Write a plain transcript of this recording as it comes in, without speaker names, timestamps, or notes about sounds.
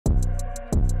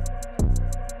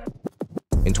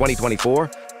In 2024,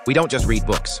 we don't just read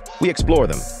books, we explore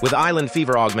them with Eyelnd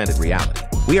Feevr Augmented reality.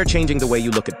 We are changing the way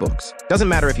you look at books. Doesn't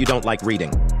matter if you don't like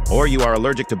reading, or you are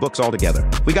allergic to books altogether.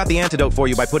 We got the antidote for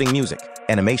you by putting music,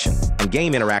 animation, and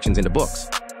game interactions into books.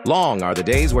 Long are the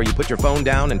days where you put your phone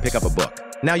down and pick up a book.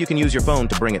 Now you can use your phone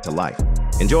to bring it to life.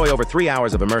 Enjoy over 3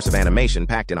 hours of immersive animation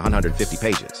packed in 150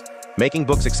 pages, making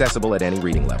books accessible at any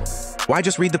reading level. Why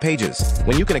just read the pages,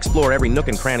 when you can explore every nook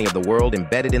and cranny of the world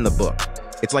embedded in the book?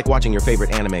 It's like watching your favorite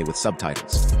anime with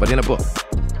subtitles, but in a book.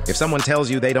 If someone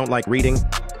tells you they don't like reading,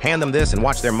 hand them this and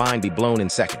watch their mind be blown in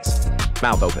seconds.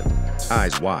 Mouth open,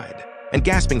 eyes wide, and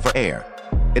gasping for air.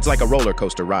 It's like a roller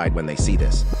coaster ride when they see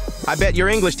this. I bet your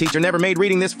English teacher never made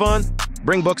reading this fun.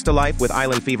 Bring books to life with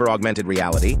Eyelnd Feevr Augmented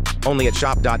reality, only at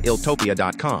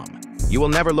shop.iltopia.com. You will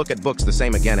never look at books the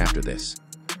same again after this.